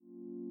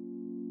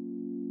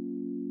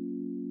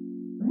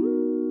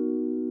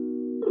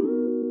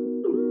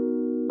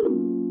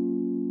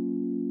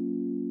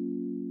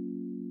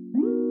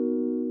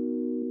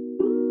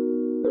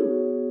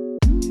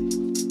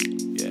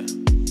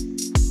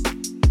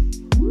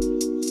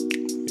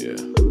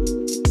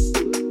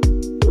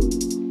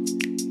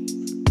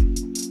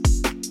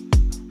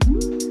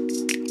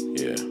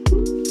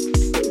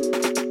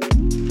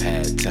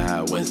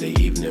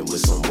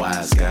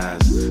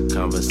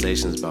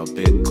Conversations about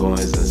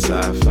bitcoins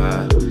and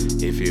sci-fi.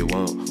 If you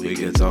want, we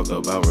can talk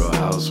about Real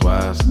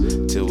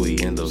Housewives till we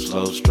end up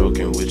slow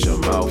stroking with your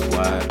mouth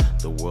wide.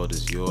 The world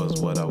is yours,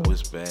 what I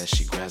whisper as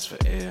she grasps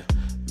for air.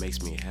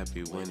 Makes me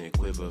happy when it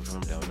quiver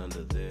from down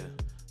under there.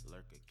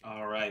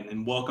 All right,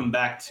 and welcome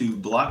back to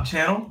Block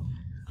Channel.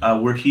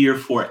 We're here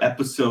for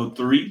episode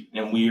 3,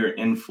 and we are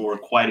in for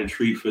quite a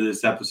treat for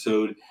this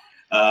episode.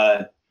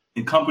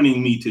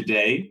 Accompanying me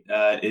today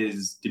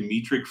is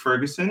Demetric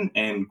Ferguson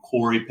and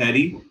Corey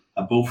Petty,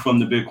 both from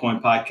the Bitcoin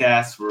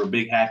podcast. We're a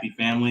big happy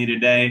family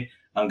today.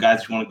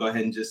 Guys, you want to go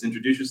ahead and just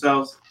introduce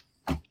yourselves?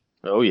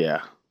 Oh,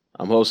 yeah.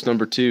 I'm host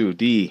number 2,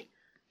 D.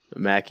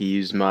 Mackie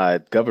used my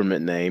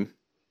government name.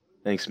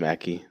 Thanks,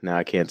 Mackie. Now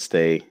I can't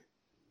stay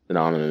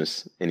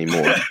anonymous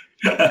anymore.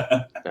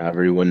 Now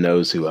everyone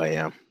knows who I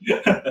am.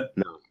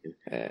 No.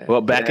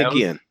 Well, back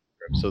again.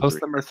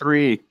 Host number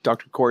 3,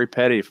 Dr. Corey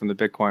Petty from the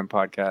Bitcoin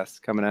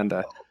podcast, coming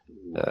into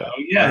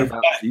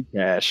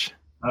Zcash.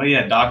 Oh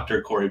yeah,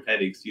 Dr. Corey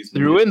Petty. Excuse me.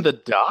 Threw in the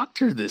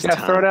doctor this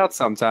time. Throw it out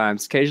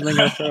sometimes. Occasionally,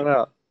 gotta throw it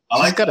out.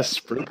 I got to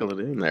sprinkle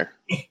it in there.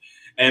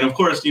 And of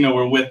course,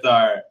 we're with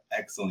our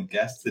excellent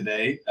guest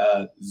today,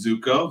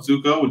 Zuko.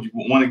 Zuko, would you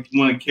want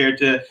to care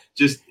to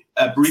just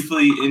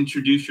briefly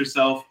introduce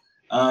yourself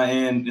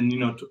and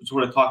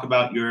sort of talk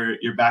about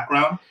your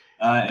background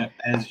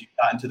as you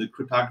got into the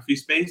cryptography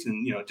space,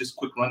 and just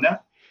quick rundown.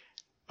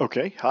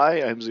 Okay,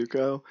 hi, I'm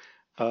Zuko.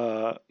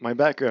 My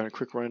background,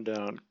 quick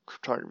rundown,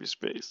 cryptography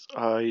space.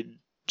 I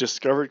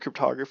discovered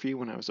cryptography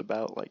when I was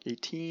about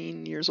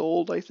 18 years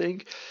old, I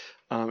think.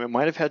 It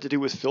might have had to do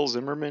with Phil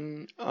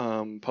Zimmerman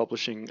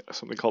publishing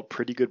something called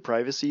Pretty Good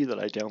Privacy that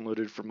I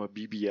downloaded from a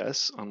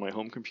BBS on my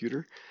home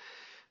computer.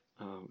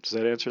 Does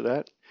that answer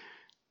that?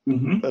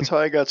 Mm-hmm. That's how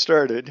I got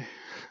started.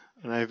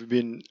 And I've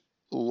been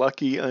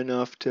lucky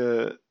enough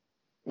to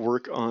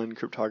work on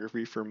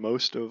cryptography for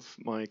most of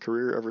my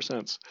career ever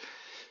since.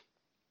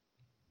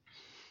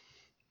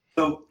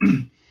 So,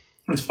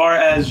 as far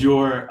as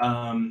your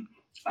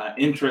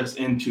interest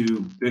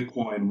into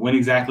Bitcoin, when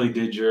exactly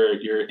did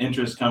your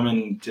interest come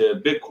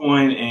into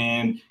Bitcoin,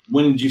 and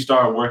when did you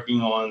start working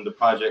on the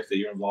projects that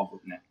you're involved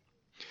with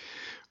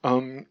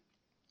now?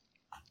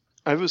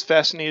 I was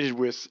fascinated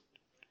with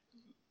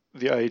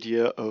the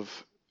idea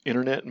of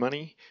internet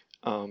money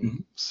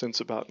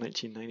since about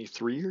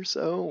 1993 or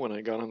so, when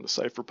I got on the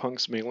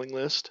Cypherpunks mailing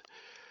list.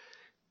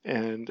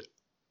 And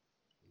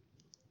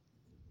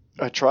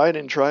I tried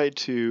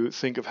to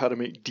think of how to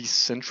make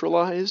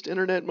decentralized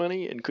internet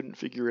money and couldn't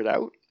figure it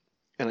out.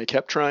 And I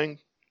kept trying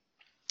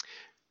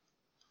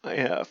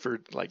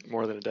for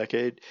more than a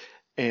decade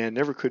and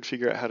never could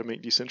figure out how to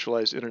make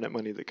decentralized internet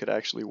money that could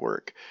actually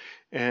work.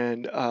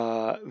 And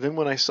then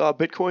when I saw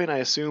Bitcoin, I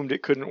assumed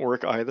it couldn't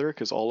work either,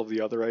 because all of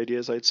the other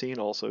ideas I'd seen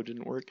also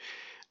didn't work.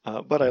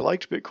 But I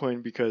liked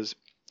Bitcoin because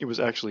it was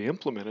actually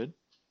implemented,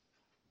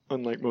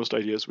 unlike most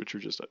ideas, which are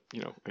just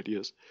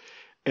ideas.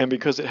 And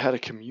because it had a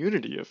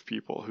community of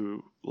people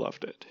who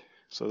loved it.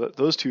 So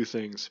those two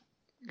things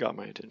got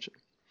my attention.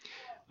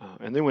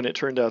 And then when it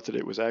turned out that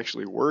it was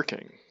actually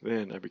working,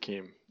 then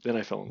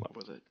I fell in love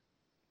with it.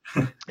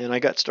 And I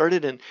got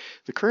started in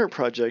the current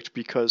project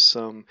because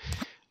some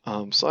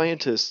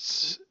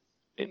scientists,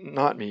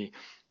 not me,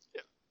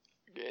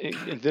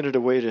 invented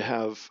a way to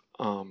have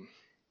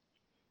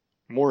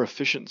more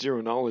efficient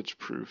zero-knowledge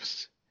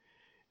proofs.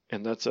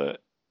 And that's a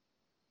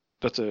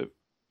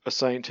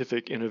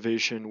scientific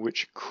innovation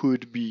which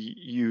could be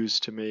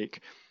used to make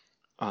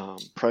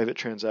private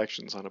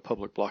transactions on a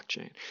public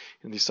blockchain.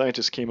 And these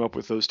scientists came up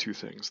with those two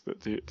things,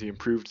 the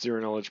improved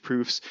zero-knowledge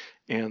proofs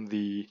and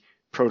the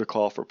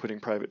protocol for putting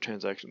private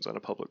transactions on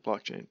a public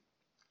blockchain.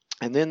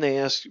 And then they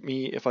asked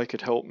me if I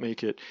could help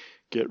make it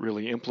get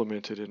really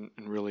implemented and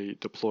really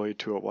deployed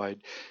to a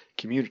wide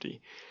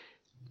community.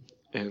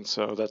 And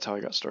so that's how I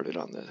got started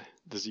on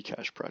the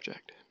Zcash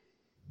project.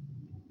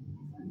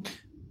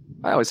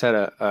 I always had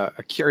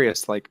a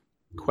curious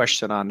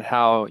question on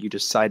how you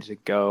decided to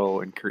go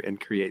and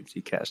create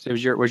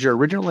Zcash. Was your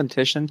original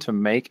intention to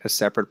make a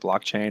separate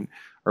blockchain,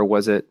 or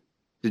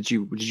did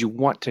you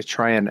want to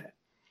try and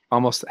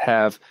almost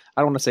have,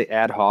 I don't want to say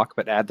ad hoc,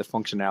 but add the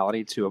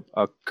functionality to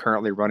a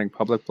currently running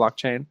public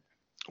blockchain?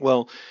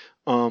 Well,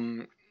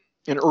 an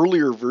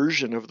earlier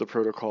version of the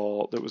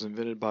protocol that was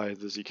invented by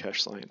the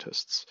Zcash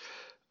scientists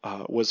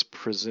was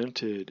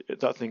presented.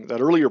 That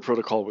earlier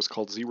protocol was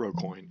called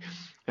ZeroCoin,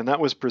 and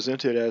that was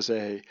presented as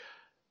a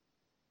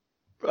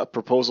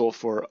proposal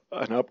for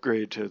an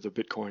upgrade to the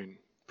Bitcoin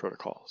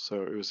protocol.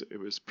 So it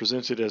was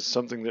presented as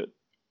something that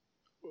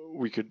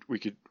we could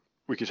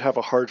have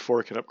a hard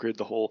fork and upgrade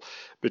the whole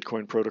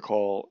Bitcoin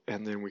protocol,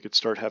 and then we could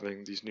start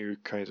having these new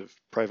kinds of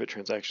private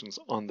transactions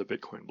on the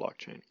Bitcoin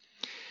blockchain.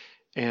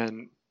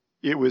 And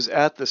it was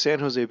at the San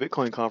Jose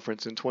Bitcoin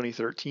conference in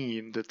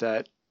 2013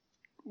 that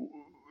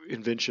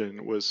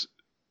invention was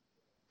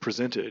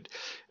presented,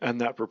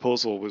 and that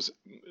proposal was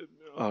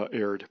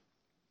aired.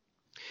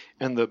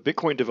 And the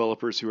Bitcoin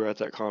developers who were at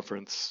that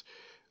conference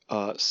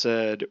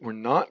said, we're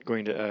not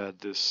going to add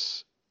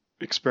this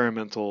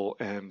experimental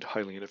and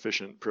highly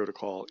inefficient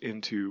protocol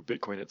into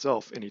Bitcoin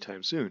itself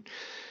anytime soon.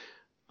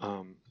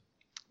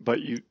 But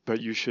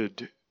you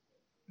should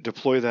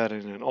deploy that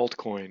in an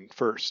altcoin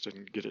first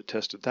and get it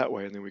tested that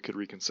way, and then we could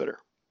reconsider.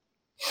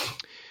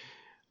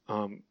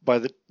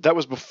 That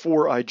was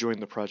before I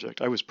joined the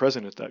project. I was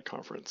present at that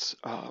conference,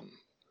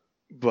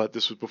 but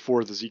this was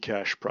before the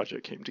Zcash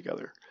project came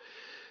together.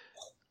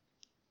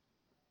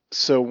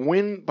 So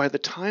by the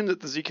time that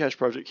the Zcash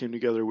project came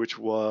together, which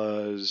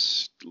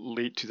was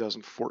late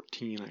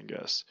 2014, I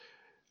guess,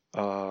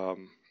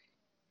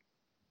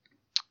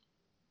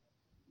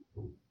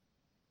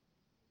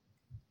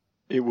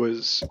 it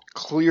was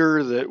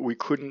clear that we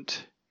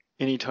couldn't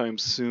anytime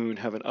soon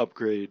have an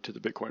upgrade to the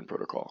Bitcoin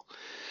protocol.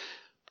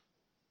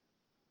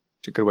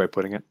 It's a good way of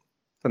putting it.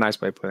 It's a nice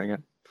way of putting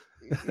it.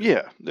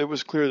 Yeah, it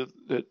was clear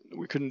that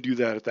we couldn't do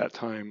that at that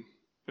time,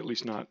 at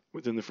least not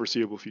within the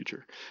foreseeable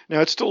future.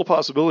 Now, it's still a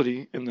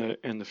possibility in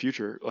the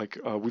future. Like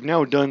we've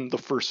now done the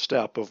first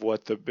step of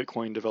what the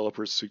Bitcoin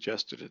developers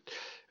suggested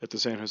at the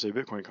San Jose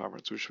Bitcoin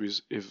Conference, which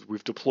was if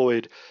we've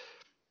deployed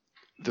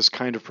this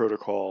kind of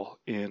protocol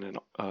in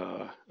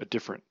a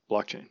different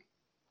blockchain.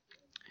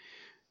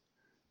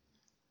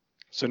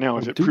 So now,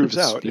 if it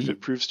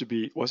proves to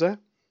be, what's that?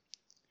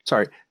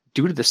 Sorry,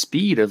 due to the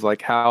speed of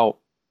like how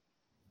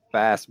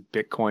fast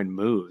Bitcoin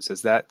moves,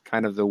 is that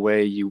kind of the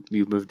way you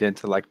moved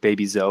into like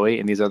Baby Zoe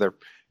and these other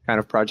kind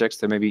of projects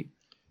that maybe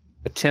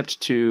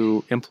attempt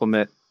to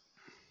implement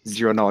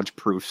zero knowledge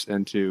proofs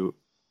into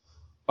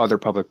other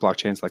public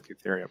blockchains like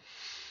Ethereum?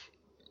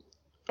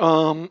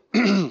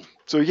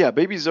 So yeah,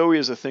 Baby Zoe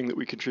is a thing that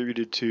we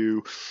contributed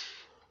to.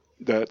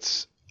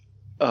 That's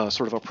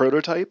sort of a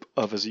prototype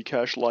of a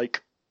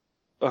Zcash-like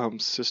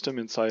system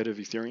inside of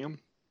Ethereum,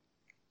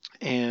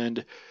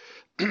 and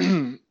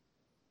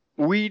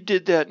we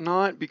did that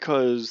not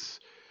because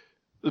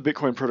the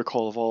Bitcoin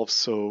protocol evolves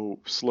so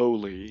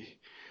slowly,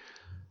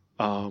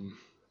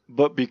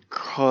 but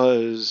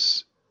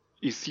because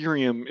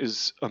Ethereum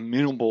is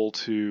amenable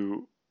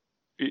to,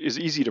 is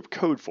easy to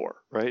code for,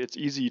 right? It's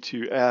easy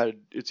to add,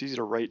 it's easy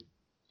to write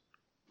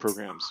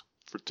programs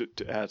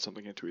to add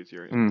something into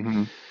Ethereum.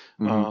 Mm-hmm.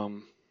 Mm-hmm.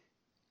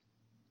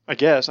 I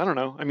guess, I don't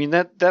know. I mean,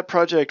 that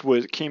project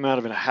came out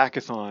of a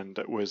hackathon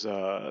that was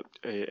an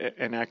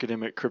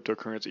academic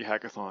cryptocurrency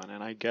hackathon,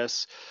 and I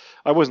guess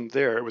I wasn't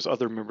there. It was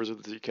other members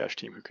of the Zcash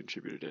team who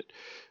contributed it.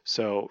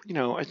 So,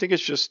 I think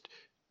it's just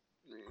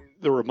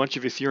there were a bunch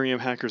of Ethereum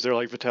hackers there,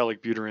 like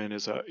Vitalik Buterin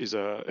is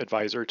a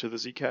advisor to the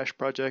Zcash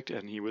project,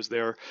 and he was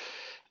there.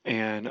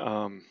 And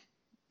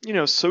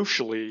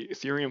socially,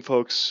 Ethereum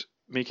folks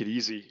make it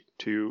easy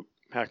to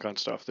hack on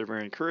stuff. They're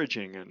very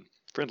encouraging and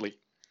friendly.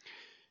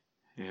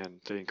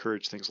 And they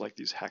encourage things like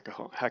these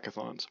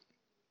hackathons.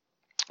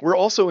 We're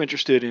also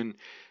interested in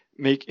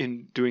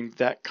doing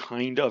that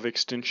kind of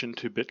extension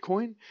to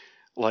Bitcoin,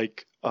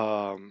 like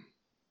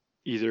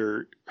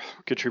either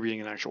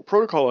contributing an actual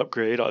protocol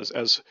upgrade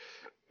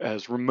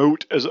as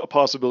remote as a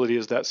possibility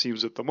as that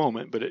seems at the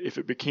moment. But if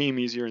it became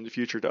easier in the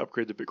future to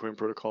upgrade the Bitcoin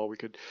protocol, we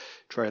could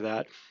try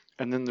that.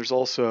 And then there's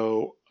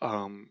also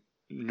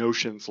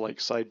notions like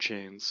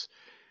sidechains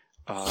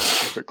in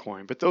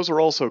Bitcoin, but those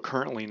are also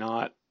currently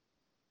not.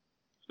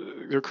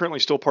 They're currently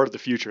still part of the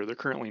future. They're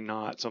currently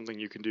not something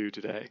you can do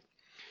today.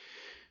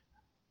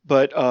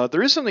 But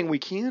there is something we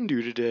can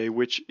do today,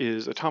 which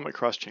is atomic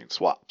cross-chain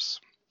swaps.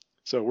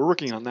 So we're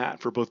working on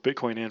that for both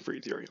Bitcoin and for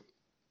Ethereum.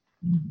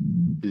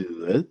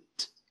 What?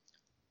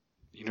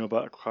 You know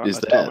about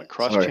atomic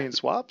cross-chain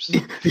swaps?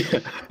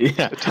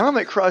 Yeah.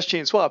 Atomic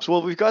cross-chain swaps.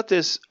 Well, we've got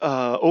this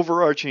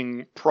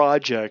overarching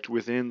project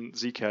within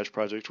Zcash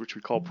project, which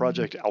we call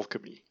Project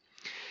Alchemy.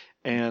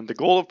 And the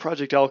goal of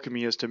Project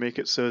Alchemy is to make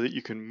it so that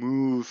you can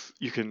move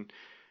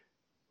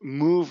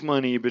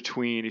money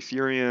between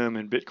Ethereum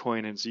and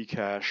Bitcoin and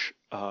Zcash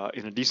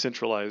in a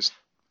decentralized,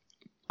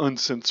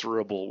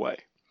 uncensorable way,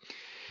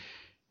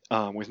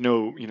 with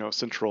no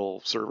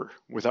central server,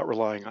 without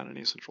relying on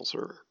any central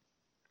server.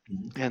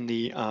 Mm-hmm. And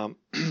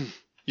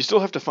you still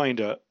have to find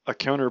a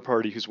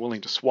counterparty who's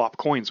willing to swap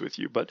coins with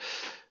you, but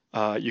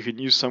you can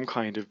use some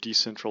kind of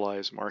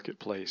decentralized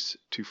marketplace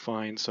to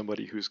find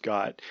somebody who's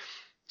got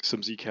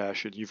some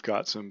Zcash and you've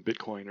got some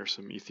Bitcoin or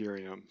some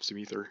Ethereum, some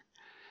Ether,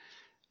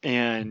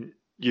 and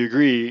you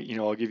agree,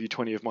 I'll give you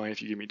 20 of mine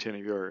if you give me 10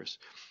 of yours.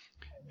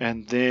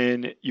 And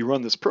then you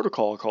run this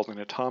protocol called an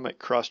atomic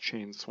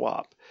cross-chain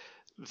swap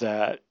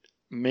that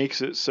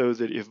makes it so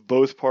that if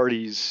both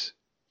parties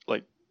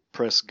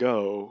press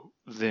go,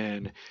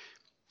 then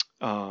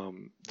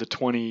the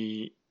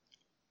 20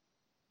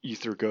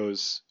 Ether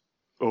goes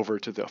over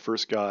to the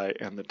first guy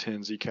and the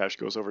 10 Zcash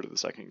goes over to the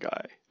second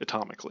guy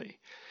atomically.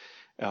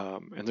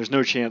 And there's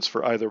no chance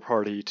for either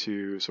party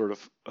to sort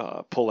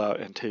of pull out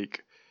and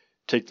take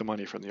the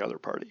money from the other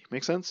party.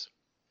 Make sense?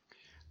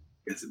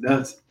 Yes, it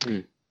does.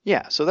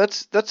 Yeah, so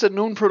that's a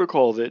known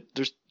protocol that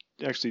there's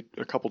actually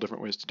a couple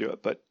different ways to do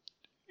it, but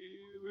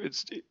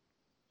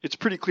it's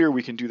pretty clear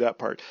we can do that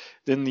part.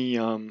 Then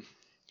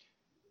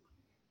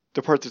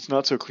the part that's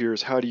not so clear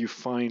is how do you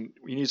find,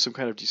 you need some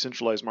kind of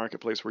decentralized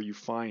marketplace where you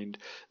find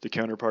the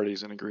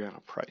counterparties and agree on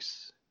a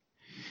price.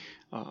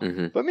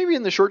 But maybe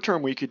in the short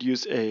term, we could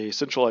use a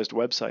centralized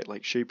website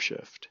like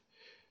Shapeshift,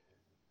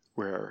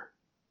 where,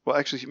 well,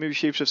 actually, maybe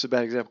Shapeshift's a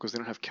bad example because they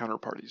don't have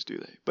counterparties, do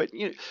they? But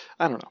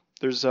I don't know.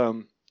 There's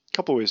a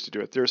couple ways to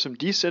do it. There are some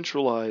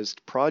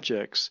decentralized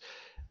projects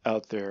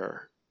out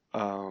there,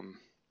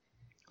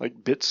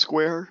 like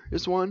BitSquare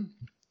is one.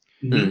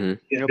 Mm-hmm.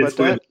 You know about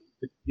that?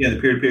 Yeah, the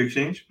peer-to-peer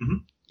exchange. Mm-hmm.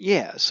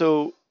 Yeah,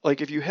 so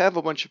like if you have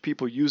a bunch of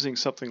people using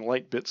something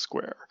like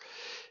BitSquare,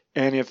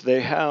 and if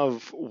they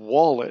have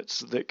wallets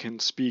that can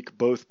speak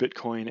both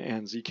Bitcoin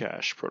and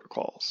Zcash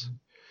protocols,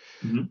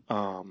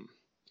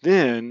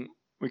 then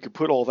we could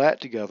put all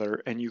that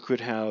together and you could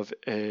have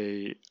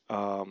a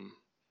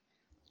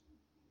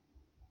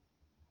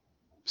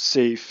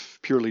safe,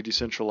 purely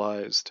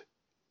decentralized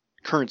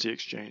currency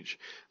exchange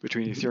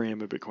between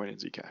Ethereum and Bitcoin and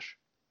Zcash.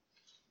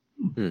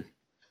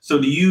 So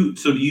do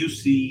you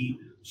see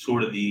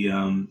sort of the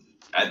and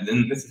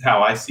this is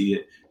how I see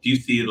it. Do you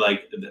see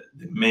like the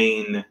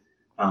main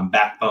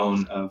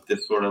backbone of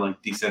this sort of like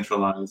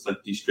decentralized,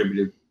 like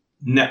distributed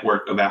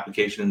network of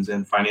applications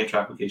and financial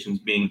applications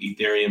being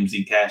Ethereum,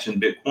 Zcash, and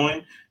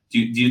Bitcoin? Do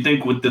you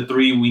think with the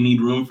three we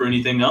need room for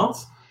anything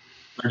else,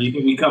 or do you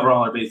think we cover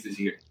all our bases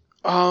here?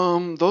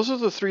 Those are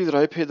the three that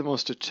I pay the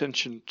most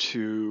attention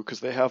to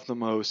because they have the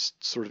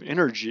most sort of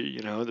energy,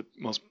 the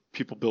most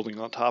people building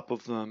on top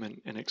of them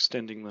and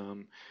extending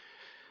them.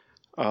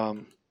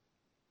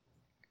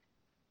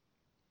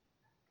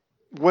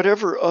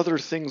 Whatever other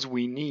things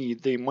we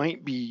need, they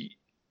might be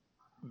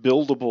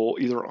buildable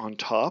either on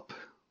top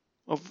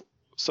of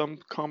some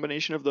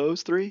combination of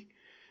those three,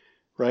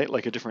 right?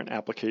 Like a different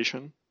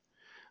application.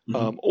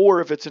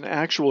 Or if it's an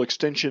actual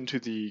extension to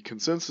the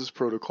consensus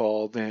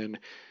protocol, then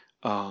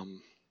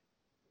one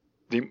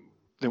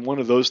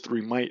of those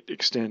three might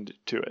extend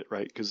to it,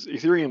 right? Because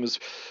Ethereum is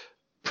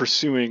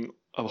pursuing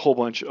a whole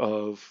bunch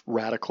of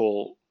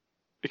radical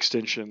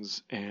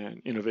extensions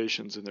and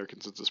innovations in their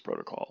consensus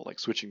protocol, like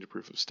switching to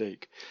proof of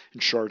stake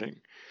and sharding.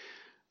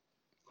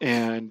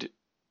 And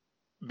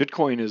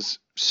Bitcoin is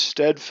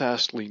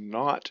steadfastly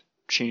not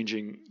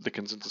changing the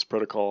consensus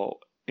protocol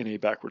in a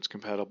backwards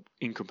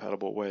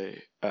incompatible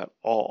way at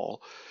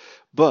all.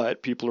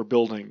 But people are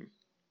building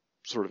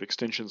sort of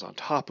extensions on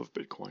top of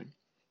Bitcoin.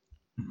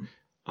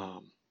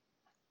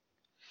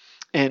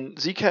 And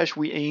Zcash,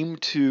 we aim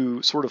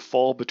to sort of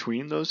fall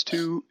between those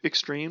two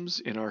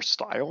extremes in our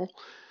style.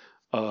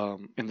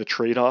 In the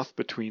trade-off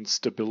between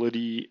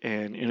stability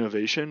and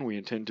innovation, we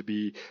intend to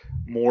be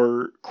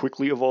more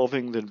quickly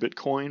evolving than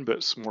Bitcoin,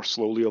 but more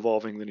slowly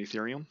evolving than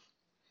Ethereum.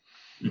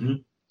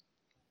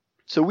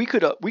 So we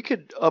could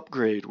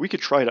upgrade. We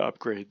could try to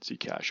upgrade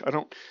Zcash.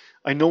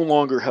 I no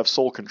longer have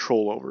sole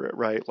control over it,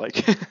 right?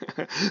 Like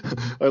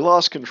I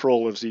lost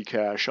control of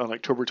Zcash on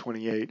October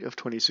 28 of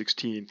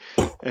 2016,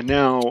 and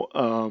now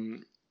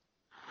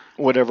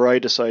whatever I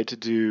decide to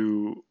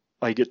do,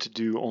 I get to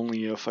do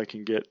only if I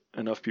can get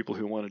enough people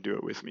who want to do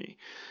it with me.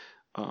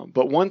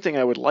 But one thing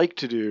I would like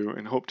to do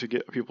and hope to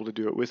get people to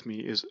do it with me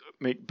is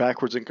make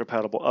backwards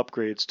incompatible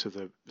upgrades to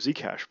the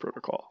Zcash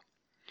protocol.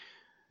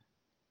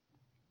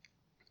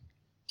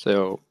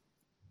 So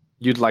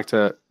you'd like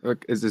to,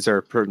 is there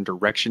a certain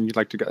direction you'd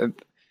like to go?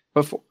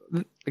 Before,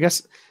 I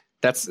guess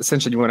that's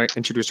essentially you want to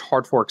introduce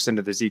hard forks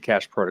into the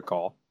Zcash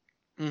protocol.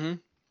 And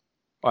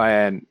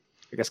I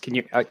guess can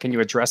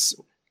you address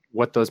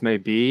what those may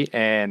be?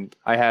 And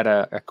I had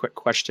a quick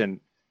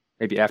question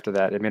maybe after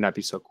that. It may not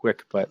be so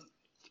quick, but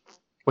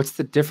what's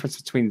the difference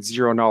between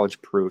zero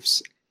knowledge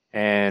proofs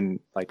and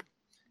like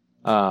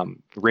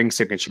ring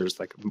signatures,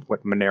 like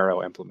what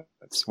Monero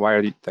implements? Why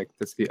are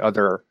that's the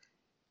other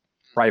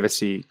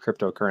privacy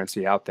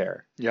cryptocurrency out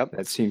there? Yep.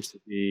 That seems to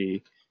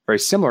be very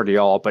similar to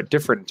y'all, but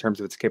different in terms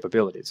of its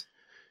capabilities.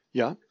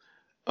 Yeah.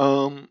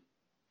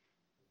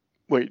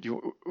 Wait,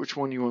 which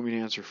one do you want me to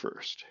answer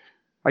first?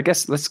 I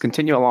guess let's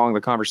continue along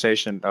the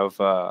conversation of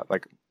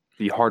like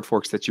the hard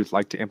forks that you'd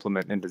like to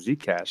implement into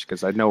Zcash,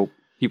 because I know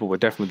people would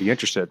definitely be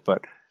interested,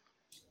 but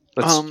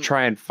let's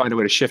try and find a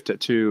way to shift it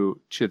to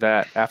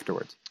that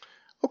afterwards.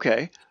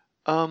 Okay.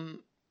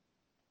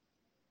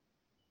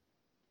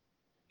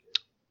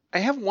 I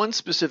have one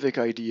specific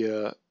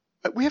idea.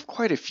 We have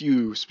quite a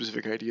few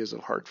specific ideas of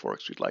hard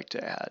forks we'd like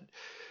to add,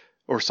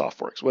 or soft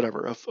forks,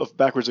 whatever, of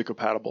backwards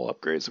incompatible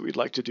upgrades that we'd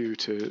like to do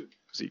to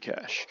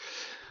Zcash.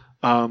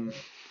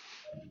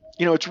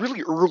 It's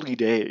really early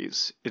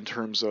days in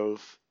terms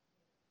of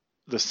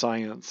the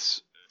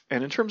science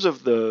and in terms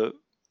of the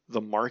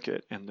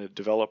market and the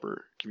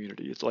developer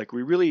community. It's like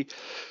we really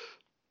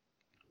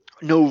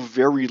know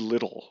very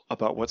little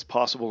about what's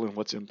possible and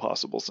what's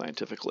impossible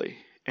scientifically,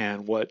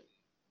 and what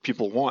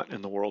people want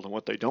in the world and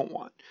what they don't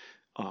want.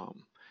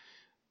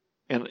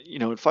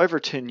 In 5 or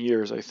 10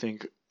 years, I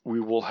think we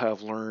will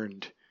have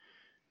learned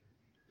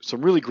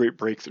some really great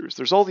breakthroughs.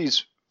 There's all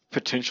these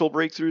potential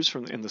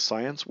breakthroughs in the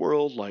science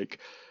world, like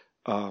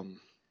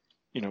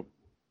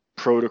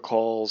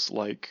protocols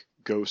like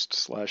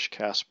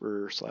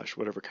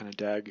Ghost/Casper/whatever kind of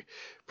DAG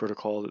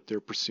protocol that they're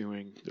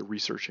pursuing. They're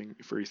researching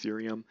for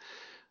Ethereum,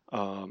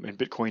 and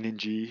Bitcoin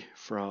NG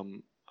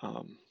from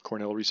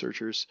Cornell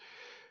researchers,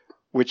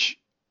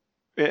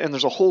 and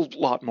there's a whole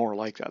lot more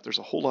like that. There's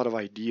a whole lot of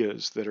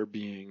ideas that are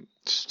being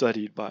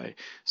studied by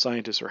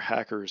scientists or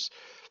hackers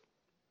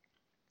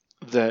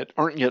that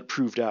aren't yet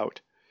proved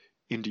out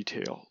in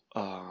detail.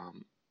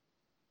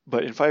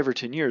 But in 5 or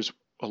 10 years,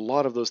 a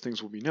lot of those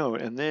things will be known.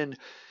 And then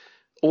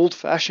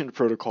old-fashioned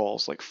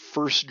protocols like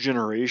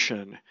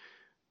first-generation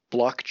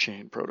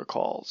blockchain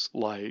protocols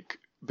like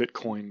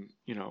Bitcoin,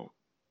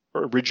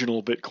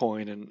 original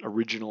Bitcoin and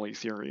original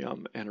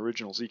Ethereum and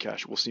original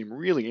Zcash will seem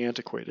really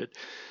antiquated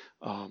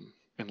and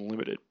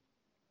limited.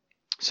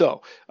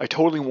 So I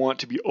totally want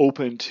to be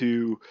open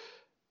to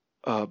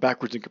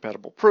backwards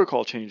incompatible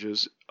protocol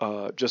changes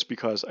just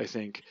because I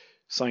think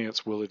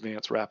science will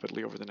advance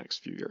rapidly over the next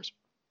few years.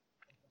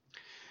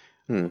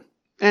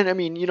 And I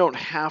mean, you don't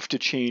have to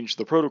change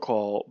the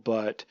protocol,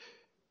 but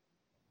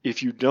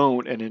if you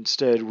don't, and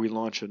instead we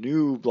launch a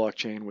new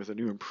blockchain with a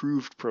new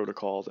improved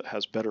protocol that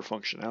has better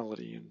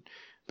functionality and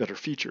better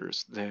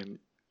features, then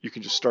you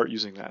can just start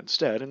using that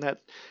instead. And that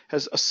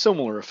has a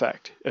similar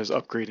effect as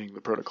upgrading the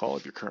protocol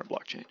of your current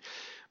blockchain.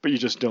 But you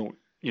just don't,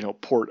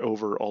 port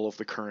over all of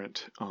the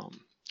current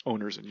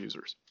owners and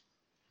users.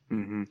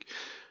 Mm-hmm.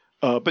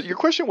 But your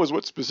question was,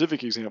 what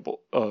specific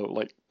example,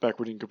 like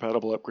backward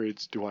incompatible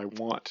upgrades, do I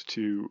want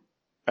to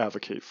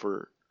advocate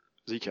for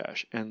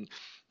Zcash? And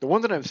the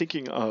one that I'm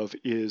thinking of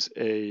is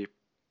a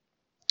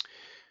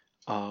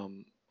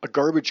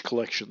garbage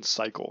collection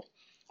cycle,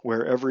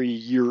 where every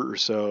year or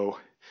so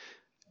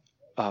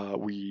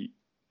we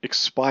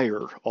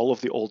expire all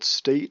of the old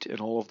state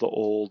and all of the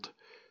old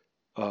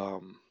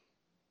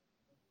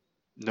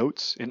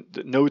notes. And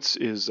notes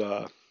is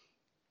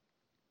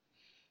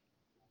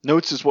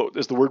what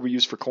is the word we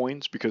use for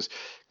coins, because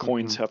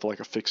coins have like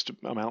a fixed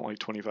amount, like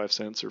 25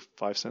 cents or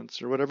 5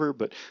 cents or whatever,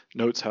 but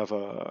notes have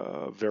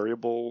a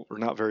variable, or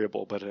not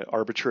variable, but an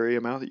arbitrary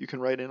amount that you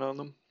can write in on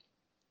them.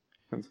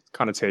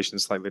 Connotation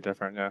is slightly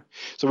different, yeah.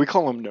 So we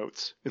call them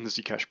notes in the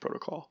Zcash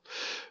protocol.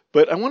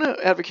 But I want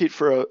to advocate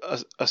for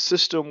a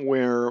system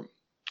where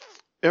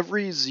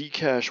every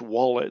Zcash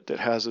wallet that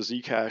has a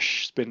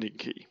Zcash spending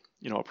key,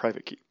 a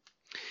private key,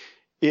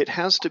 it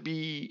has to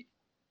be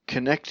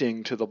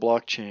connecting to the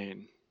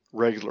blockchain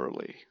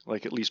regularly,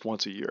 like at least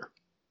once a year.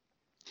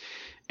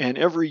 And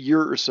every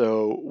year or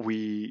so,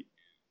 we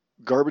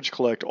garbage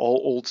collect all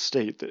old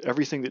state, that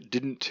everything that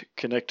didn't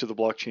connect to the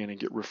blockchain, and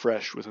get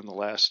refreshed within the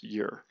last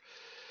year.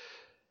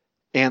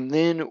 And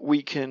then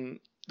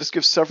this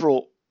gives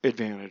several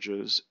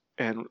advantages.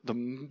 And the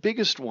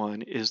biggest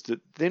one is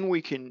that then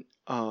we can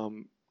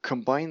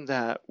combine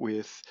that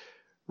with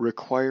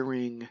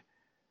requiring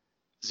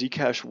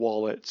Zcash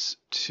wallets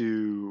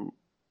to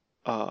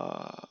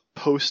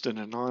post an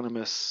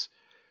anonymous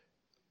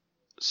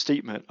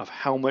statement of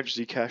how much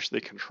Zcash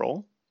they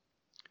control.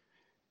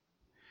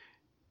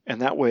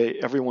 And that way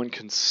everyone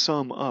can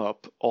sum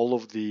up all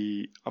of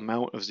the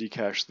amount of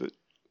Zcash that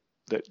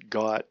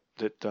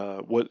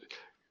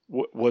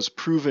was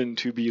proven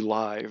to be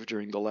live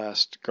during the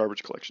last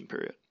garbage collection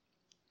period.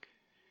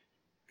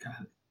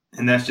 Got it.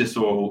 And that's just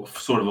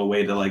sort of a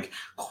way to like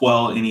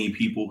quell any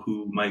people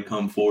who might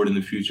come forward in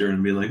the future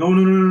and be like, oh,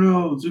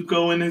 no,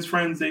 Zuko and his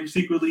friends, they've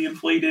secretly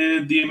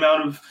inflated the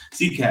amount of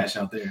Zcash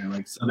out there.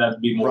 Like, so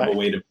that'd be more of a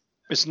way to.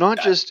 It's not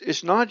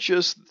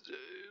just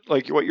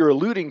like what you're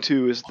alluding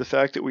to is the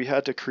fact that we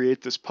had to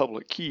create this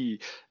public key,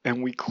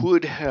 and we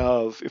could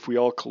have, if we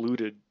all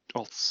colluded,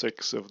 all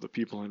 6 of the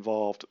people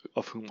involved,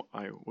 of whom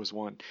I was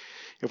one,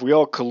 if we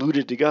all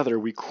colluded together,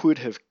 we could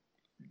have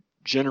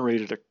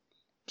generated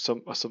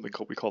something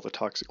we call the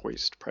toxic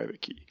waste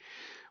private key,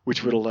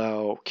 which would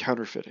allow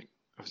counterfeiting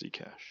of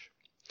Zcash.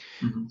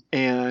 Mm-hmm.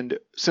 And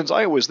since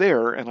I was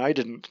there and I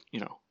didn't,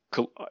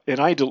 and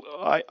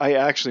I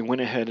actually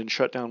went ahead and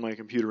shut down my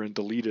computer and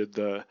deleted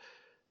the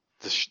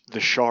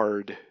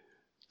shard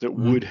that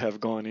would have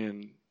gone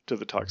in to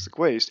the toxic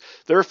waste.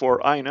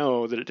 Therefore, I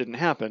know that it didn't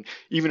happen,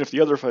 even if the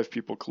other 5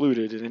 people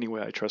colluded in any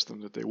way. I trust them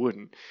that they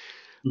wouldn't.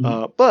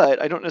 Mm-hmm.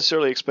 But I don't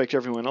necessarily expect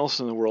everyone else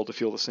in the world to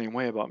feel the same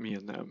way about me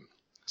and them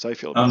as I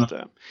feel about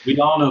them. We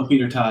all know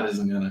Peter Todd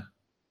isn't gonna.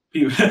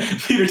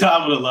 Peter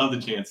Todd would have loved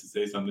the chance to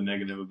say something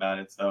negative about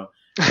it. So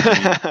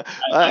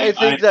I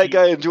think that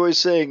guy enjoys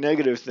saying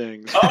negative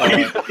things. Oh,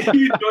 he enjoys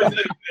saying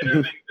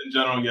negative things in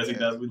general. Yes, he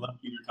does. We love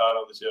Peter Todd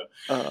on the show.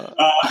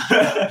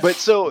 But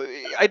so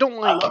I don't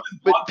like.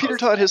 But Peter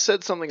Todd has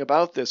said something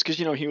about this, because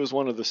he was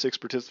one of the 6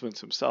 participants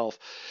himself,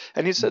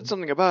 and he said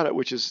something about it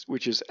which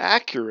is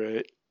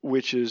accurate,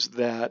 which is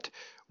that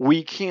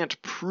we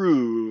can't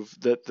prove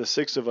that the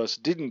 6 of us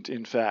didn't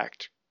in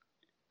fact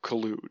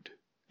collude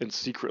and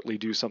secretly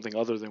do something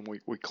other than we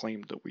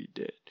claimed that we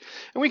did.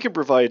 And we can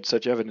provide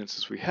such evidence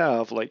as we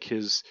have, like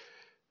his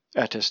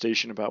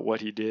attestation about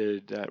what he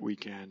did that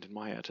weekend and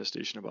my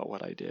attestation about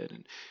what I did.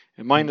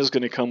 And mine is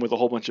going to come with a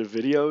whole bunch of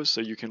videos, so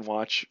you can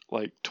watch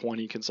like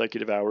 20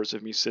 consecutive hours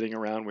of me sitting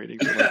around waiting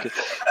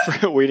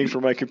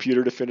for my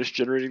computer to finish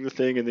generating the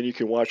thing, and then you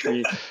can watch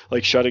me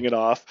like shutting it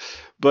off.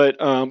 But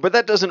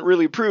that doesn't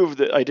really prove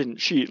that I didn't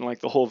cheat and like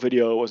the whole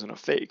video wasn't a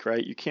fake,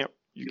 right? You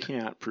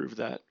can't prove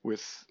that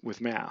with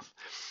math.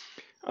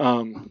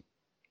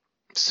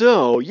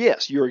 So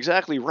yes, you're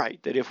exactly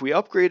right that if we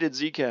upgraded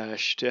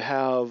Zcash to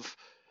have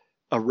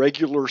a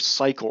regular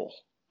cycle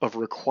of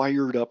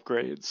required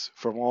upgrades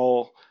from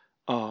all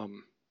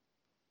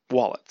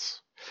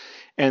wallets,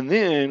 and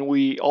then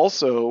we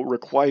also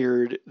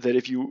required that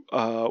if you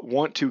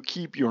want to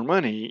keep your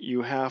money,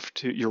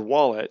 if your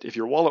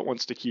wallet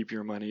wants to keep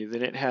your money,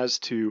 then it has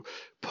to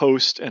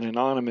post an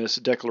anonymous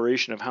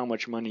declaration of how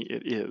much money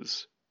it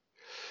is.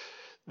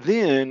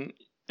 Then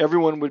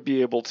everyone would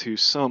be able to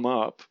sum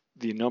up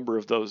the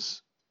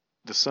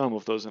sum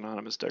of those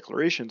anonymous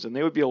declarations, and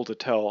they would be able to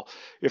tell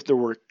if there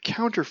were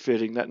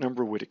counterfeiting, that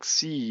number would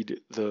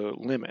exceed the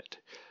limit.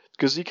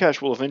 Because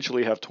Zcash will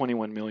eventually have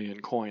 21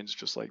 million coins,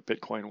 just like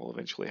Bitcoin will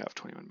eventually have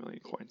 21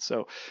 million coins.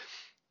 So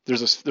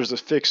there's a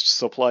fixed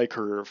supply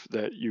curve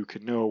that you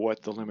can know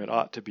what the limit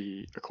ought to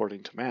be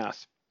according to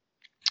math.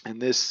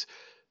 And this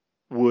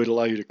would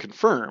allow you to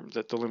confirm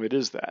that the limit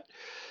is that,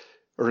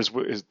 or is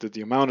that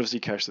the amount of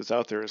Zcash that's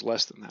out there is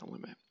less than that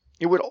limit.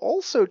 It would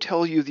also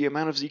tell you the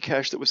amount of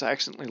Zcash that was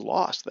accidentally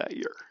lost that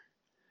year,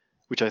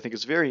 which I think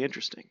is very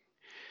interesting,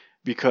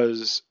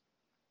 because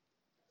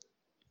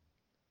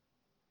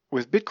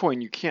with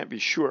Bitcoin, you can't be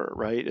sure,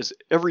 right? As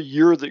every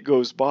year that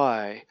goes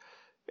by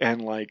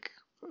and like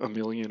a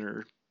million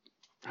or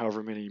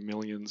however many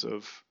millions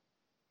of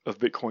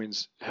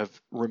Bitcoins have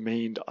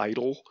remained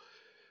idle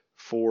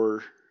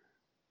for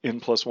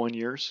N+1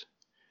 years,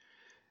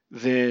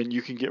 then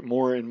you can get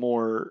more and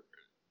more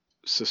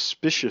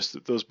suspicious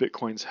that those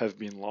Bitcoins have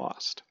been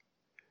lost.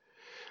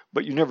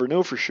 But you never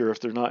know for sure if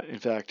they're not, in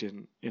fact,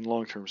 in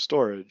long-term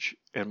storage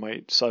and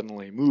might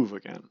suddenly move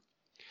again.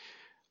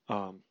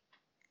 And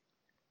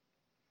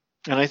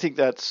I think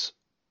that's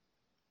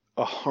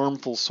a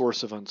harmful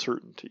source of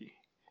uncertainty,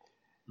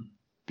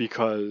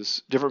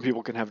 because different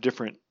people can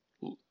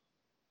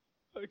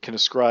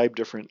ascribe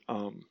different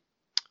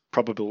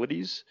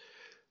probabilities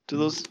to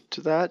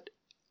that.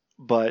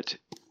 But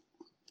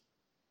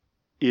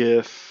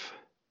if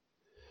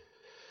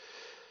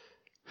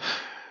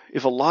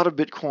a lot of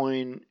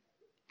Bitcoin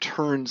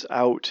turns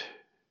out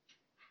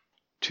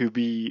to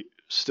be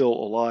still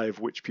alive,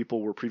 which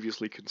people were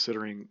previously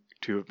considering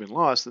to have been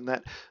lost, then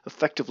that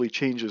effectively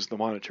changes the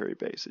monetary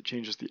base. It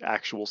changes the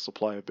actual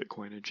supply of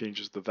Bitcoin. It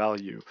changes the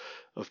value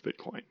of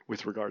Bitcoin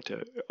with regard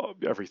to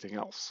everything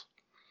else.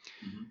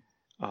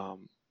 Mm-hmm.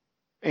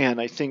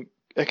 And I think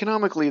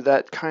economically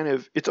that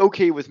it's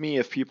okay with me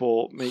if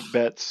people make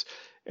bets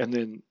and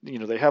then,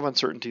 they have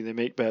uncertainty, they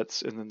make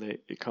bets, and then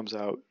it comes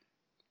out,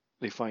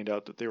 they find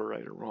out that they were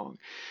right or wrong.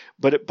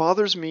 But it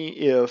bothers me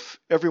if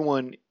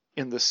everyone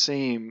in the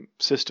same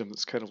system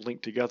that's kind of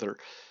linked together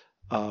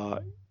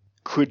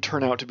could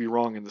turn out to be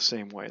wrong in the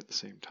same way at the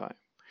same time,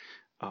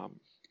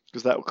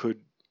 because that could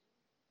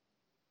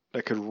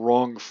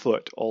wrong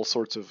foot all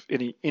sorts of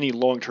any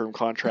long-term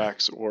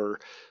contracts or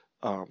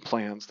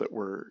plans that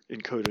were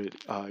encoded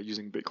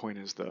using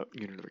Bitcoin as the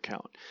unit of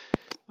account,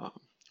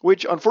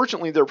 which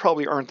unfortunately there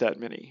probably aren't that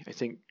many. I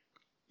think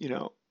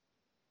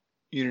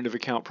unit of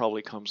account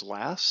probably comes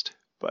last,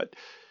 but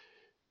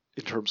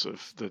in terms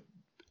of the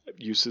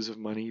uses of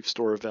money,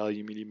 store of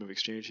value, medium of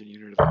exchange, and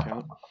unit of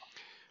account.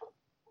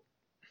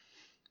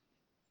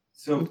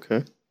 So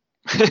okay.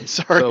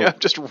 Sorry, I'm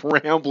just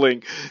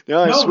rambling. Now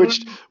I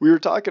switched. No. We were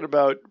talking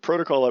about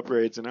protocol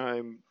upgrades, and now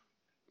I'm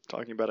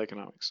talking about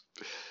economics.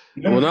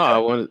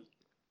 I'm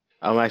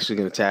actually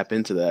going to tap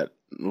into that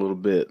a little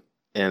bit,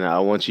 and I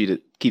want you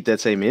to keep that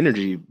same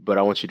energy, but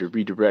I want you to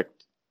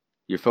redirect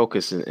your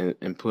focus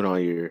and put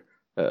on your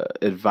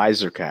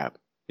advisor cap,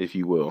 if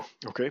you will.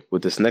 Okay.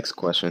 With this next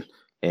question,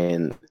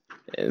 and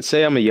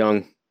say I'm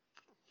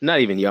not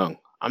even young.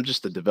 I'm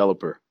just a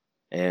developer.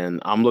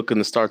 And I'm looking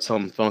to start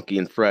something funky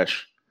and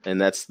fresh. And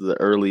that's the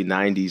early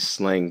 90s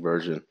slang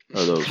version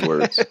of those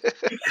words.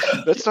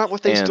 That's not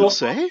what they still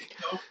say?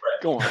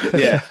 Go on.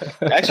 Yeah.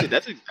 Actually,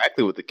 that's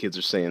exactly what the kids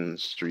are saying in the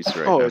streets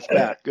right now. Oh, it's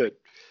bad. Good,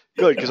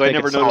 because I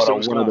never noticed it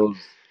was one of those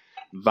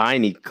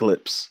Viney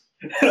clips.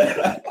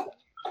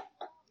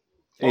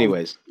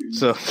 Anyways,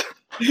 so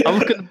I'm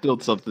looking to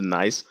build something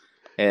nice.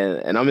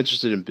 And I'm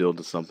interested in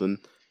building something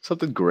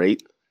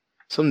great.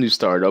 Some new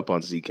startup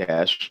on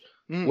Zcash.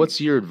 What's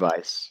your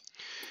advice?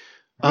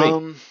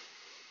 And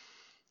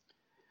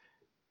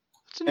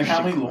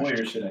how many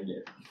lawyers should I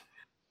get?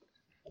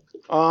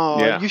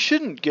 You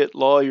shouldn't get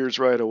lawyers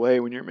right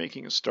away when you're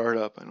making a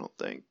startup, I don't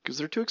think, because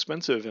they're too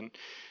expensive, and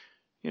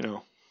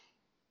you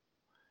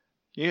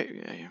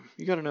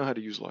got to know how to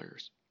use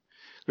lawyers.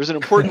 There's an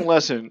important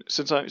lesson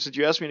since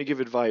you asked me to give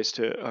advice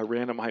to a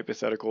random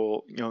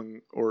hypothetical young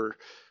or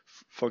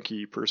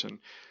funky person.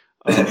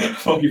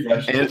 Funky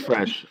fresh. And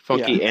fresh.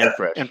 Funky and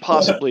fresh. And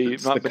possibly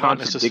not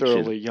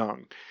necessarily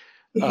young.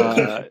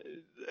 The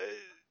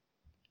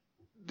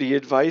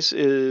advice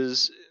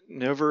is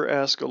never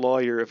ask a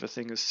lawyer if a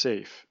thing is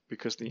safe,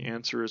 because the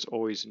answer is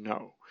always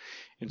no.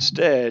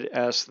 Instead,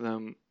 ask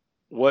them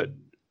what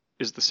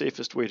is the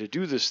safest way to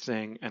do this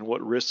thing and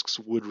what risks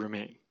would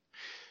remain.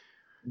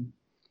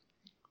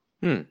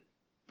 But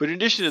in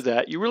addition to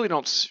that, you really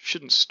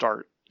shouldn't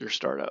start your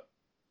startup.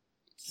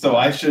 So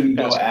I shouldn't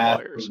go Asking ask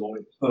lawyers. for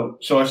lawyers.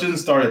 So I shouldn't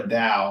start a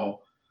DAO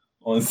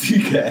on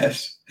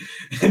Zcash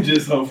and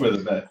just hope for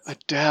the best. A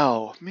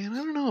DAO, man, I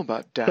don't know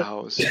about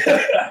DAOs.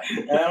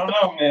 I don't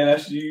know, man.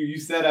 You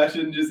said I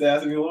shouldn't just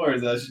ask any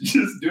lawyers. I should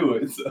just do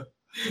it. So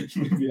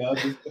maybe I'll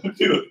just go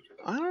do it.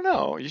 I don't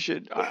know. You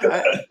should. All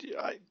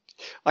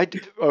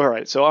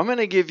right. So I'm going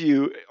to give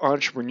you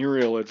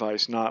entrepreneurial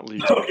advice, not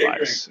legal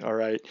advice.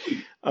 Great.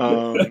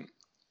 All right.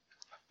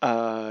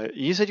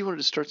 You said you wanted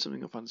to start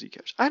something up on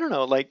Zcash. I don't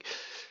know. Like,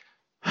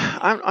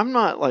 I'm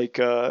not like.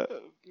 I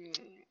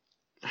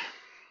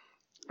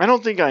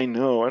don't think I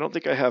know. I don't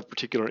think I have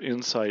particular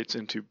insights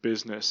into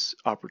business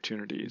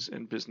opportunities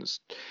and business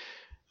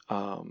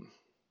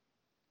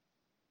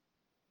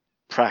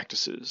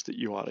practices that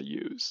you ought to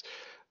use.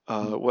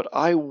 What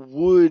I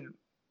would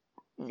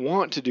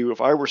want to do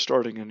if I were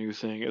starting a new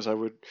thing is I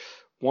would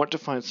want to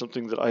find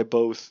something that I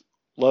both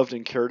loved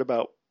and cared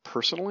about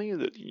personally,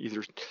 that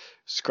either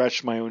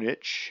scratched my own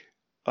itch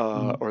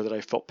or that I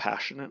felt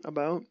passionate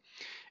about,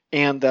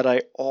 and that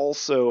I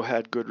also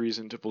had good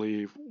reason to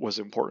believe was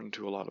important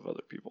to a lot of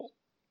other people.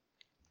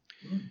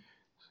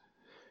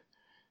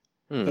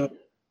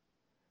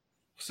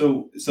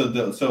 So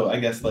I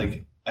guess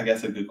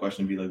a good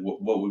question would be like,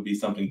 what would be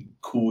something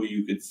cool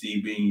you could see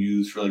being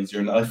used for like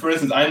zero knowledge? For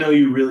instance, I know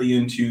you're really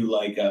into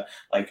like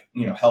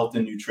health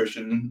and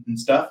nutrition and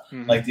stuff.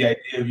 Mm-hmm. Like the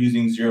idea of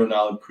using zero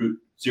knowledge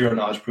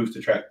proofs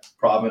to track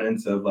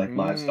provenance of like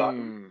livestock.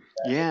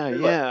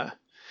 Yeah.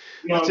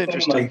 That's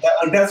interesting.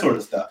 Like that sort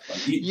of stuff.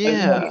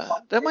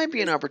 That might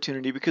be an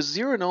opportunity, because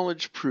zero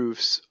knowledge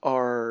proofs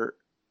are,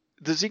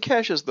 the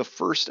Zcash is the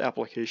first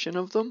application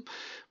of them,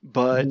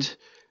 but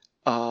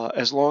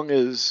as long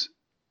as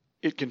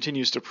it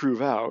continues to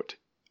prove out,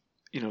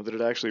 that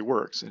it actually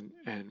works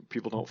and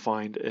people don't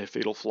find a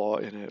fatal flaw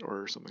in it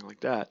or something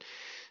like that,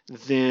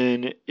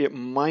 then it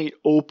might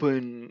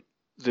open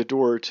the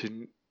door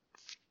to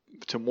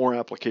more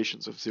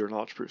applications of zero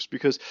knowledge proofs,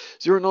 because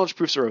zero knowledge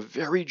proofs are a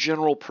very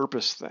general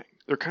purpose thing.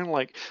 They're kind of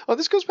like,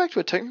 this goes back to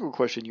a technical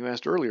question you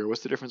asked earlier.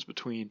 What's the difference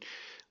between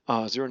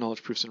zero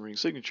knowledge proofs and ring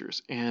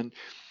signatures? And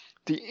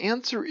the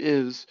answer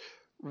is,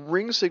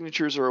 ring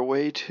signatures are a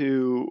way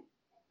to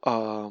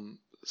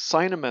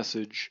sign a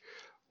message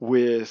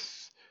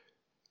with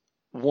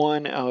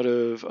one out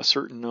of a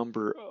certain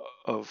number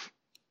of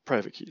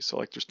private keys. So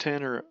like there's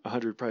 10 or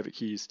 100 private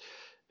keys,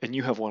 and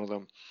you have one of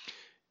them.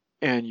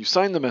 And you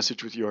sign the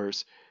message with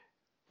yours,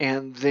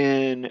 and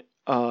then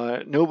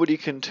nobody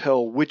can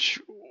tell which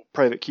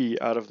private key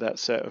out of that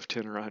set of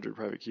 10 or 100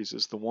 private keys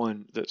is the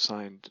one that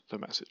signed the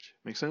message.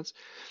 Make sense?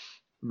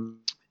 Mm-hmm.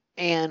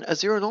 And a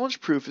zero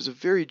knowledge proof is a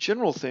very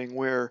general thing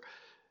where,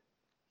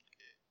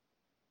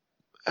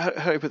 how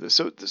do I put this?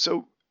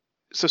 So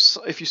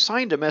if you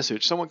signed a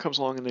message, someone comes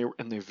along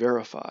and they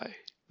verify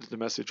that the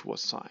message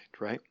was signed,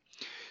 right?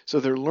 So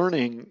they're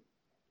learning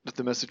that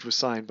the message was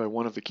signed by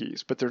one of the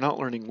keys, but they're not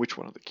learning which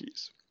one of the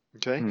keys.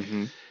 Okay?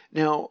 Mm-hmm.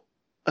 Now,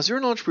 a zero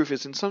knowledge proof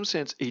is in some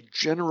sense a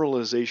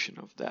generalization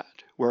of that,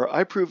 where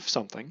I prove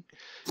something,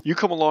 you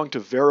come along to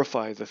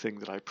verify the thing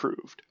that I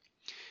proved,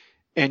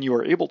 and you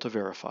are able to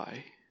verify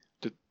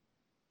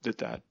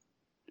that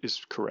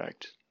is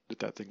correct,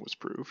 that thing was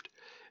proved,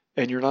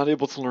 and you're not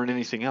able to learn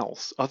anything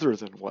else other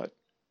than what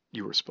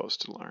you were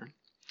supposed to learn.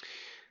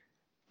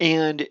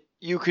 And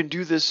you can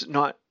do this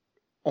not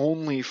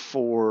only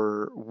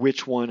for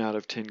which one out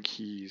of 10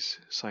 keys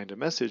signed a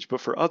message, but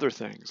for other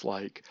things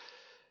like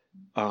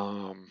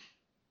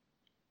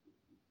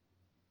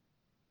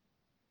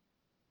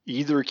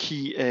either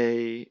key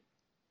A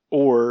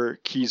or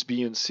keys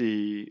B and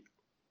C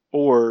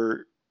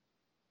or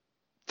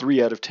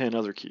 3 out of 10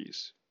 other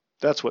keys.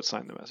 That's what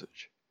signed the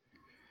message.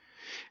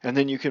 And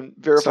then you can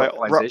verify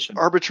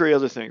arbitrary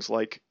other things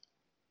like,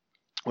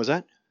 was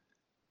that?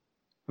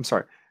 I'm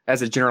sorry.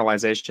 As a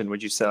generalization,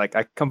 would you say, like,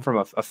 I come from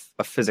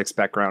a physics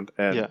background,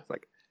 and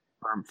like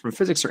from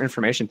physics or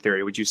information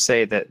theory, would you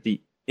say that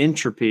the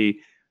entropy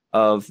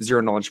of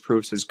zero knowledge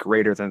proofs is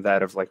greater than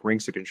that of like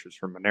ring signatures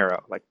from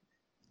Monero? Like,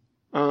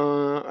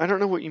 I don't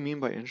know what you mean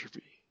by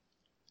entropy.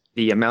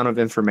 The amount of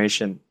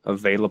information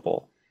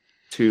available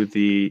to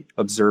the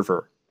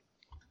observer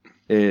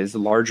is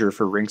larger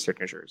for ring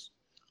signatures.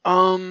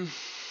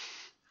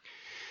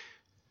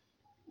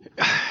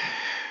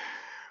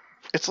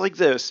 It's like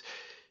this.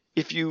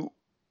 I'm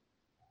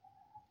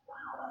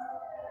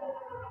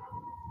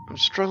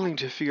struggling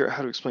to figure out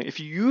how to explain. If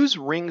you use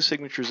ring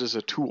signatures as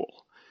a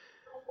tool,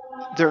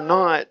 they're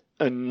not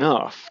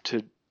enough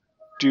to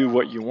do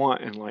what you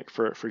want in, like,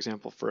 for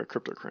example, for a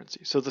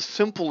cryptocurrency. So the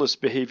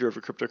simplest behavior of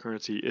a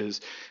cryptocurrency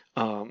is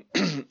an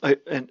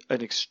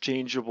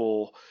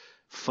exchangeable,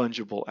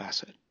 fungible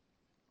asset.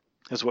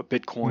 is what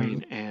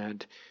Bitcoin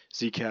and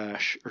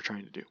Zcash are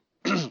trying to do.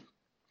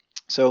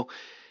 So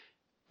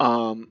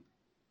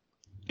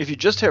if you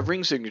just have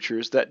ring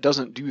signatures, that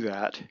doesn't do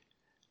that.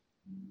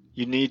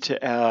 You need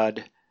to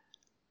add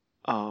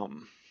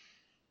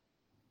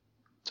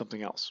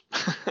something else.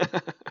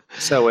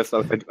 So with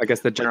I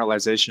guess the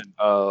generalization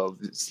of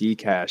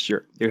Zcash,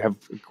 you have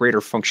greater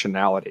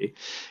functionality.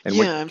 And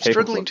Yeah, I'm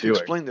struggling to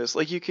explain this.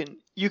 Like you can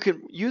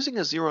using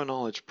a zero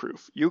knowledge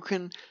proof, you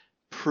can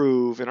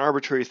prove an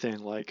arbitrary thing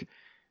like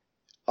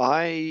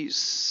I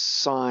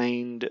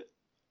signed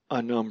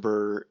a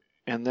number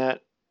and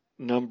that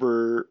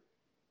number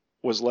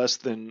was less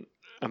than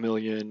 1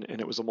 million and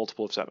it was a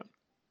multiple of 7.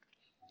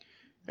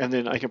 And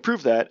then I can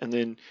prove that, and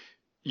then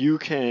you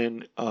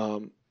can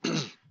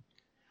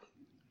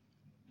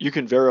you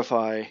can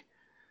verify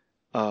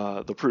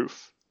the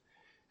proof,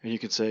 and you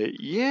can say,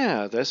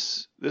 yeah,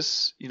 this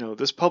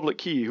public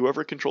key,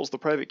 whoever controls the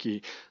private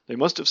key, they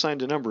must have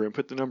signed a number and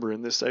put the number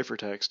in this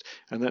ciphertext,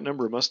 and that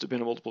number must have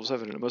been a multiple of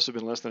 7, and it must have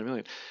been less than 1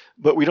 million.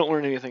 But we don't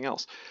learn anything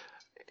else.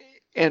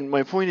 And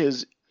my point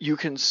is, you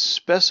can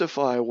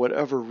specify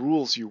whatever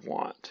rules you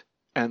want,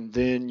 and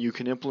then you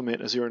can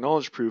implement a zero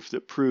knowledge proof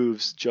that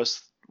proves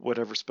just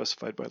whatever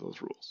specified by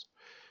those rules.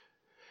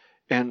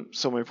 And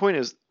so my point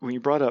is, when you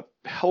brought up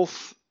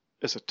health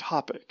as a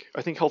topic,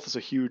 I think health is a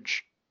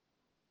huge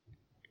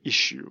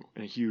issue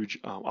and a huge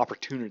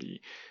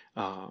opportunity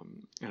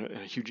and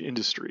a huge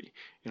industry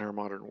in our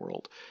modern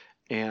world.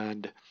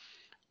 And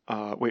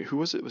wait, who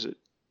was it?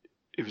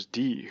 It was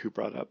D who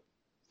brought up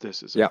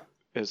this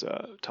as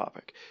a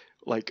topic.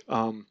 Like,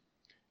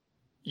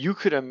 you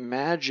could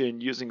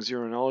imagine using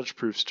zero knowledge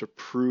proofs to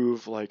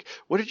prove, like,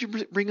 what did you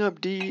bring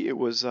up, D? It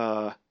was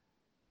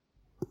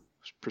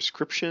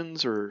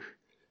prescriptions or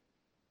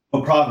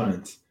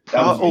provenance.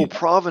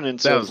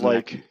 Provenance that of was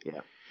like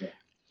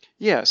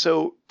yeah.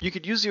 So you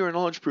could use zero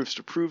knowledge proofs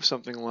to prove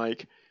something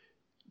like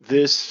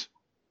this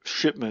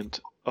shipment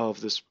of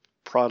this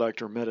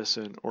product or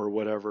medicine or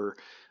whatever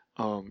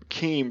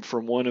came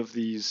from one of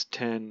these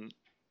 10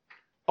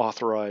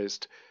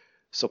 authorized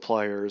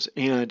suppliers,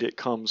 and it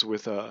comes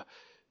with a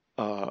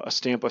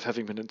stamp of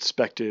having been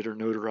inspected or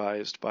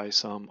notarized by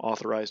some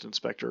authorized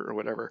inspector or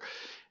whatever.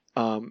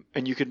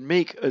 And you could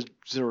make a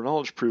zero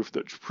knowledge proof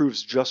that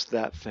proves just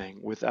that thing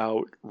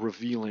without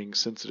revealing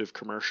sensitive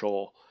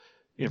commercial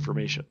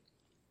information.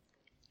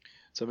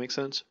 Does that make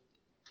sense?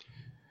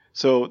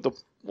 So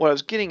what I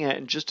was getting at,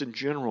 and just in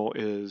general,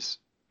 is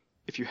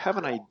if you have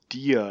an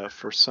idea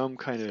for some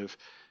kind of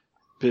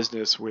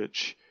business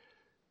which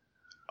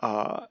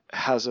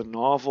has a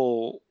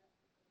novel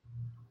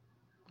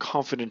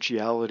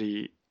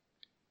confidentiality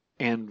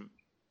and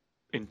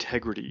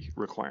integrity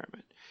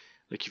requirement,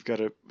 like you've got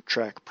to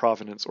track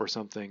provenance or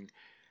something,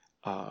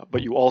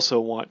 but you also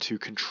want to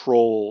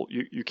control,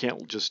 you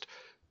can't just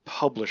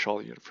publish all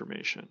the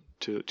information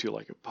to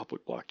like a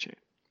public blockchain.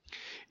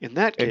 In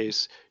that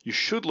case, you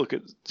should look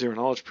at zero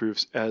knowledge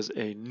proofs as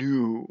a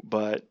new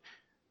but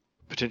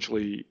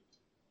potentially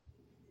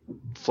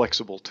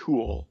flexible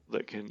tool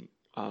that can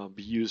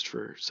be used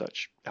for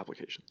such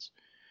applications.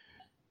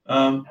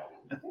 I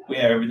think we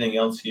have everything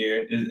else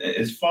here.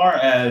 As far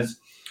as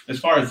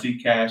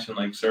Zcash and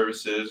like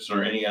services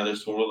or any other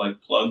sort of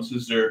like plugs,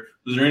 was there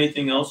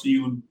anything else that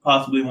you would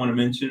possibly want to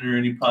mention, or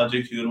any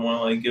projects you would want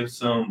to like give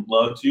some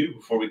love to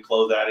before we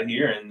close out of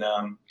here? And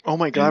oh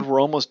my God, we're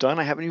almost done.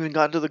 I haven't even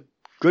gotten to the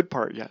good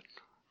part yet.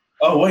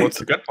 Oh wait, what's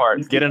the good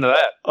part? Get into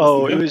that.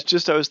 Oh, it was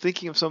just I was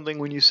thinking of something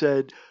when you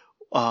said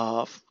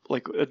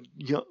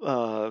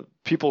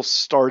people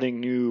starting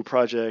new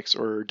projects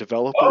or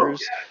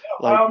developers,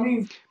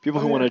 people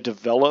who want to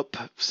develop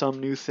some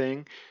new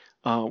thing.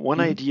 One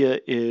idea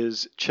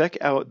is check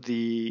out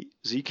the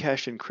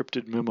Zcash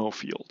encrypted memo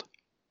field.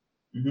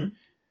 Mm-hmm. Do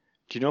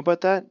you know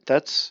about that?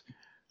 That's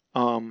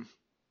so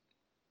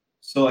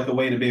like a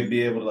way to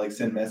be able to like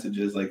send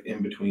messages like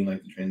in between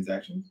like the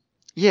transactions.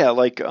 Yeah,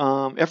 like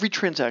every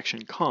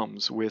transaction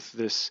comes with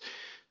this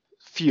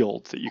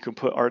field that you can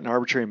put an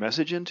arbitrary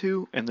message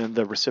into, and then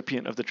the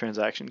recipient of the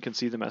transaction can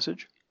see the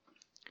message.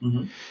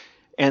 Mm-hmm.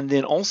 And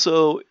then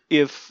also,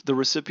 if the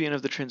recipient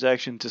of the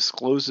transaction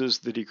discloses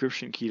the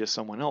decryption key to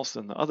someone else,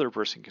 then the other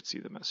person can see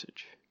the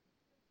message.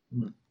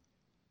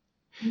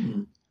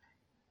 Mm-hmm.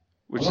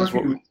 Which is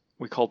what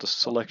we call the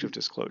selective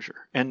disclosure.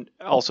 And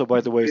also,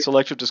 by the way,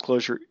 selective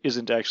disclosure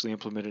isn't actually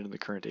implemented in the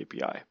current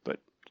API, but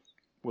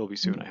will be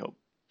soon, I hope.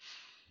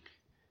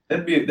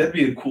 That'd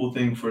be a cool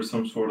thing for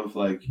some sort of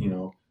like,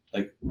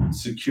 like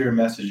secure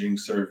messaging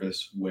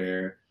service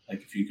where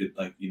like if you could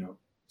like,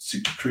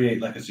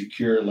 create like a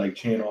secure like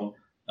channel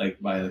like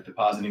by like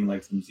depositing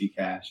like some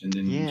Zcash, and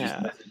then you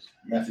just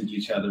message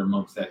each other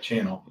amongst that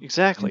channel.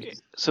 Exactly.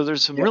 So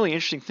there's some really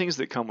interesting things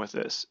that come with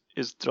this.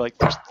 Is like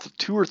there's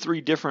 2 or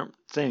 3 different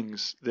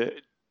things that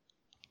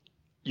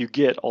you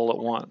get all at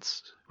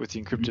once with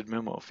the encrypted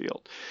memo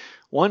field.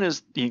 One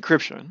is the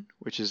encryption,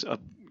 which is a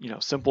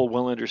simple,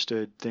 well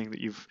understood thing that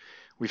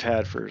we've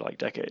had for like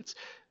decades.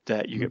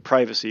 That you get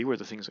privacy where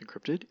the thing's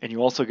encrypted, and you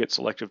also get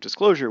selective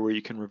disclosure where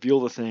you can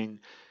reveal the thing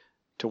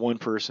to one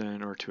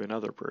person or to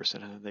another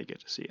person, and then they get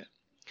to see it.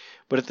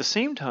 But at the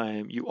same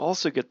time, you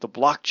also get the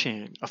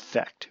blockchain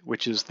effect,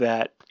 which is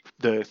that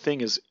the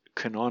thing is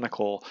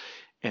canonical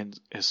and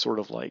is sort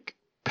of like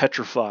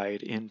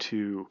petrified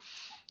into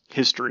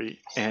history,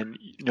 and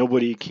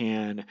nobody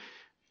can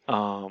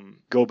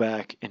go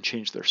back and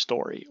change their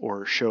story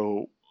or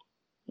show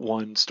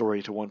one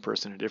story to one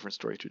person, a different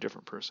story to a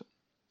different person.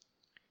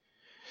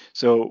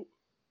 So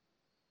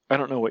I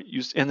don't know what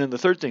you... And then the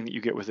third thing that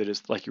you get with it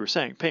is, like you were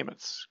saying,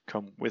 payments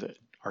come with it,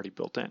 already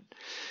built in.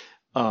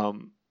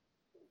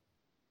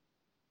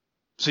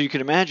 So you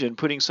can imagine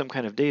putting some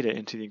kind of data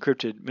into the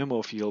encrypted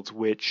memo fields,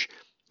 which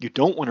you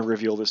don't want to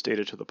reveal this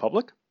data to the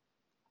public,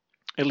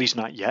 at least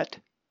not yet.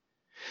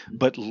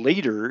 But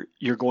later,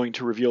 you're going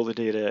to reveal the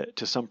data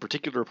to some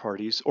particular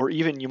parties, or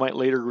even you might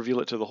later reveal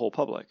it to the whole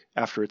public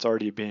after it's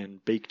already been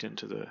baked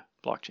into the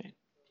blockchain.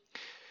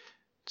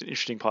 It's an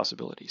interesting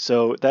possibility.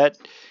 So that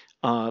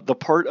the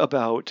part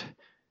about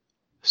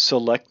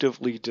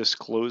selectively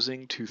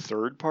disclosing to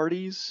third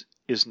parties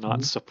is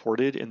not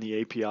supported in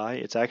the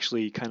API. It's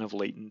actually kind of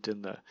latent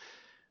in the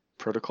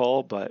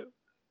protocol, but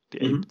the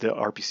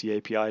RPC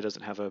API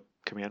doesn't have a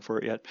command for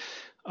it yet.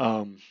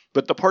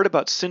 But the part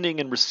about sending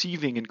and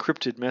receiving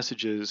encrypted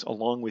messages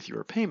along with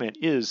your payment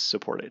is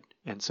supported.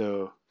 And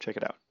so check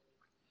it out.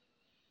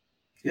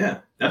 Yeah,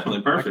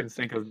 definitely perfect. I can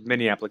think of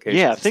many applications.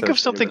 Yeah, think of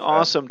something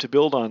awesome to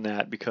build on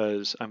that,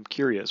 because I'm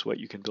curious what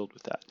you can build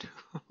with that.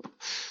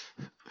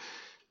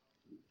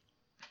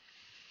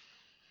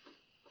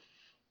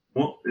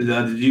 Well,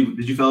 did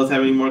you fellas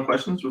have any more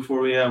questions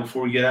before we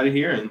get out of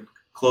here and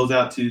close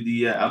out to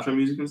the outro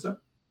music and stuff?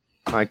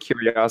 My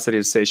curiosity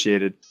is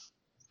satiated.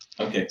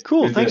 Okay.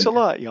 Cool. Good. Thanks a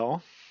lot,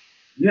 y'all.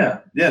 Yeah,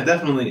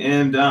 definitely.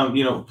 And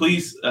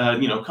please,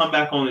 come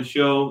back on the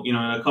show, in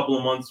a couple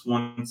of months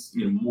once,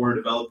 more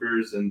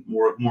developers and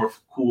more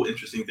cool,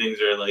 interesting things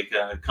are like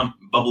come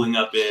bubbling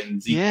up in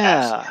Zcash.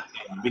 Yeah.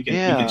 We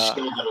can show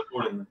them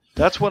accordingly.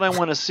 That's what I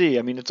want to see.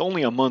 I mean, it's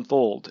only a month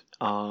old,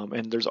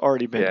 and there's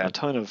already been a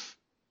ton of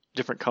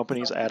different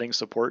companies adding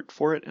support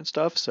for it and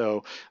stuff.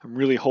 So I'm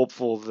really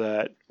hopeful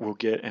that we'll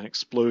get an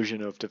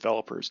explosion of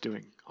developers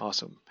doing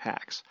awesome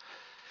hacks.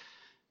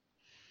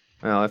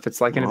 Well, if it's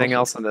like anything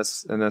else in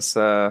this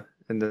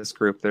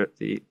group,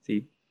 the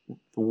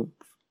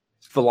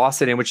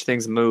velocity in which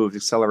things move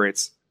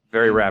accelerates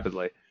very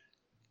rapidly.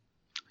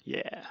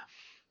 Yeah.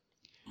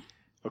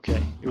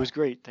 Okay. It was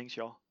great. Thanks,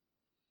 y'all.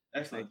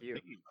 Excellent.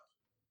 Thank you.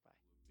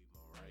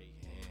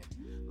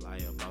 Lie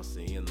about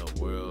seeing the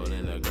world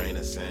in a grain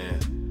of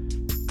sand.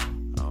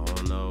 I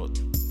don't know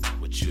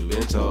what you've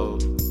been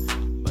told,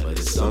 but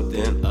it's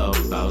something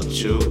about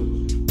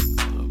you.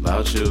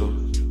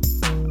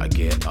 I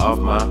get off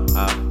my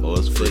high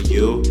horse for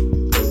you,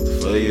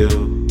 for you,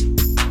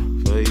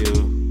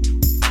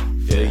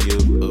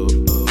 ooh,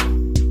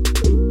 ooh.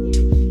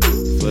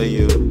 For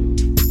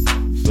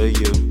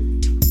you.